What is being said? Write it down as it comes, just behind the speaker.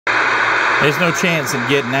There's no chance in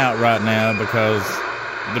getting out right now because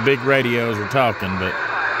the big radios are talking, but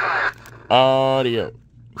audio.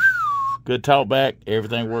 Good talk back.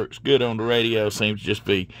 Everything works good on the radio. Seems to just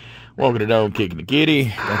be walking the dog, kicking the kitty.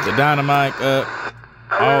 Got the dynamite up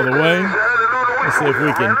all the way. Let's see if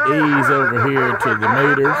we can ease over here to the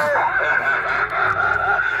meters.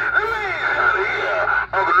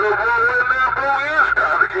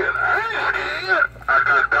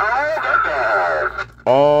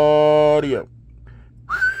 Audio.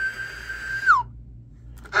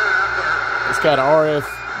 It's got an RF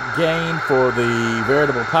gain for the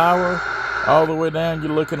variable power. All the way down,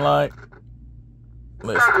 you're looking like,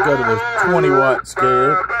 let's go to the 20 watt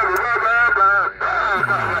scale.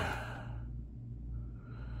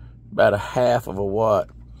 About a half of a watt.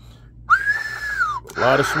 A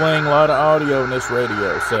lot of swing, a lot of audio in this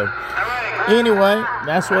radio. So anyway,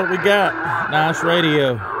 that's what we got. Nice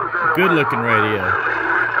radio. Good looking radio.